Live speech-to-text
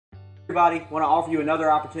Everybody, want to offer you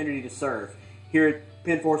another opportunity to serve. Here at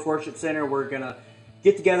Penn Forest Worship Center, we're going to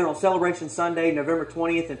get together on Celebration Sunday, November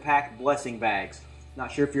 20th, and pack blessing bags.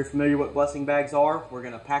 Not sure if you're familiar with what blessing bags are. We're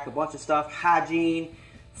going to pack a bunch of stuff, hygiene,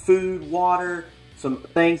 food, water, some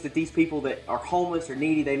things that these people that are homeless or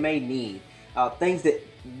needy, they may need. Things that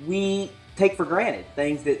we take for granted,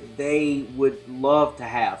 things that they would love to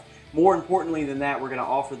have. More importantly than that, we're going to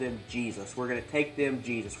offer them Jesus. We're going to take them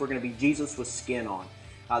Jesus. We're going to be Jesus with skin on.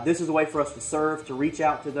 This is a way for us to serve, to reach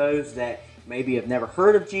out to those that maybe have never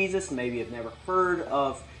heard of Jesus, maybe have never heard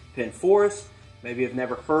of Penn Forest, maybe have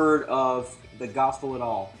never heard of the gospel at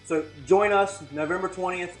all. So join us November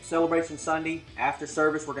 20th, Celebration Sunday. After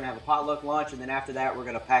service, we're going to have a potluck lunch, and then after that, we're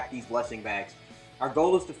going to pack these blessing bags. Our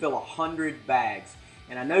goal is to fill 100 bags.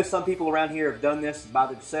 And I know some people around here have done this by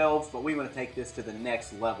themselves, but we want to take this to the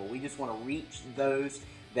next level. We just want to reach those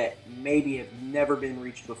that maybe have never been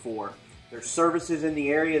reached before. There's services in the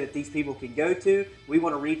area that these people can go to. We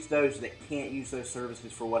want to reach those that can't use those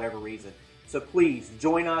services for whatever reason. So please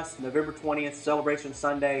join us November 20th, Celebration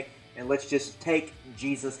Sunday, and let's just take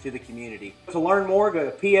Jesus to the community. To learn more, go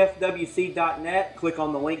to pfwc.net, click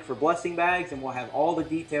on the link for blessing bags, and we'll have all the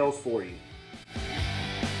details for you.